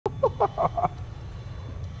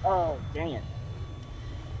Oh, dang it.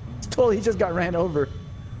 Totally just got ran over.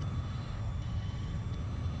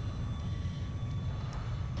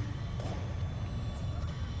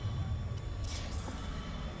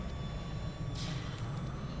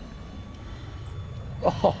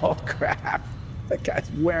 Oh crap. That guy's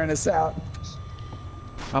wearing us out.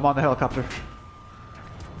 I'm on the helicopter.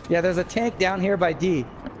 Yeah, there's a tank down here by D.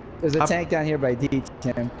 There's a tank down here by D,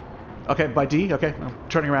 Tim. Okay, by D? Okay, I'm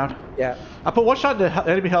turning around. Yeah. I put one shot in the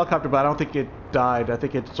enemy helicopter, but I don't think it died. I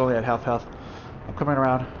think it's only at half health. I'm coming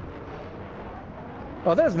around.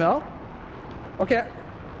 Oh, there's Mel. Okay.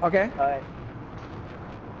 Okay. Alright.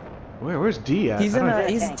 Where's D at? He's in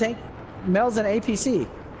a tank. Mel's an APC.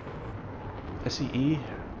 SEE?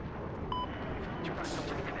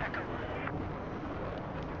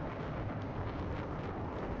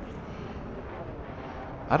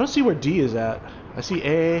 I don't see where D is at. I see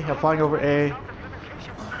A. I'm flying over A.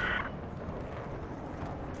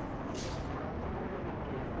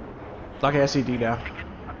 Okay, I see D now.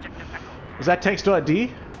 Is that tank still at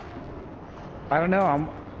D? I don't know. I'm.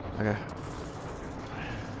 Okay.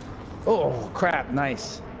 Oh crap!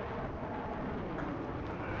 Nice.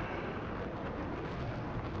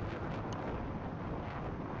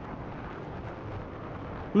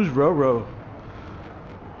 Who's Roro?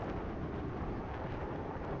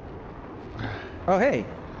 Oh hey,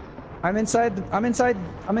 I'm inside. I'm inside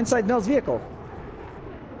Mel's vehicle.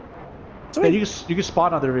 Yeah, you can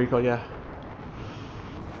spawn on their vehicle. Yeah.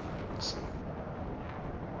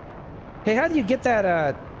 Hey, how do you get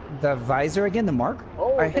that the visor again? The mark?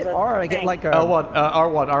 Oh, I hit R. I get like a L1,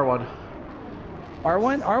 R1, R1.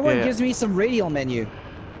 R1. R1 Yeah. gives me some radial menu.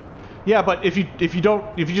 Yeah, but if you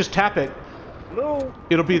just tap it, Move.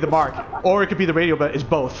 it'll be the mark, or it could be the radio, but it's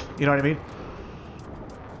both. You know what I mean?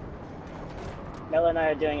 Mel and I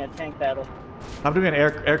are doing a tank battle. I'm doing an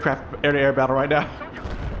aircraft air-to-air battle right now.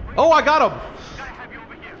 Oh, I got him!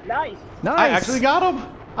 Nice. Nice. I actually got him.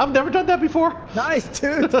 I've never done that before. Nice,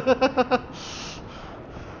 dude.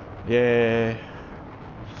 Yeah.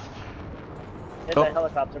 There's that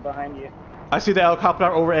helicopter behind you. I see the helicopter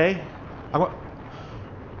over A.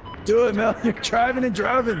 Do it, Mel. You're driving and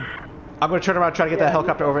driving. I'm gonna turn around and try to get that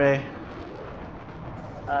helicopter over A.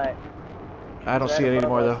 Alright. I don't see it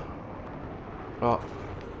anymore though. Oh.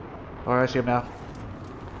 Alright, I see him now.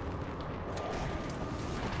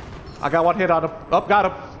 I got one hit on him. Oh, got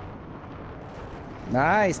him.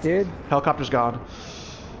 Nice, dude. Helicopter's gone.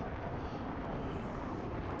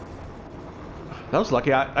 That was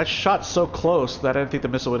lucky. I shot so close that I didn't think the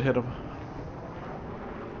missile would hit him.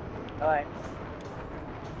 Alright.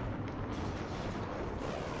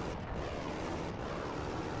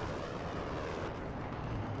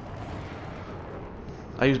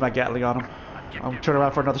 I used my Gatling on him. I'm turning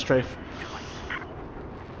around for another strafe.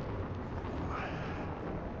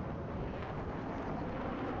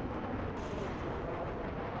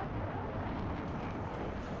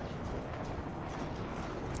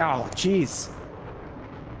 Oh, jeez.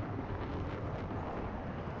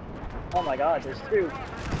 Oh my god, there's two.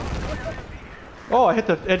 Oh, I hit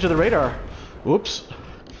the edge of the radar. Whoops.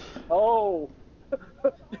 Oh.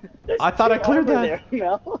 I thought I cleared that. There,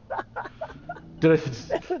 Mel. Did I?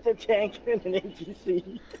 That's a tank and an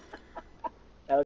ATC.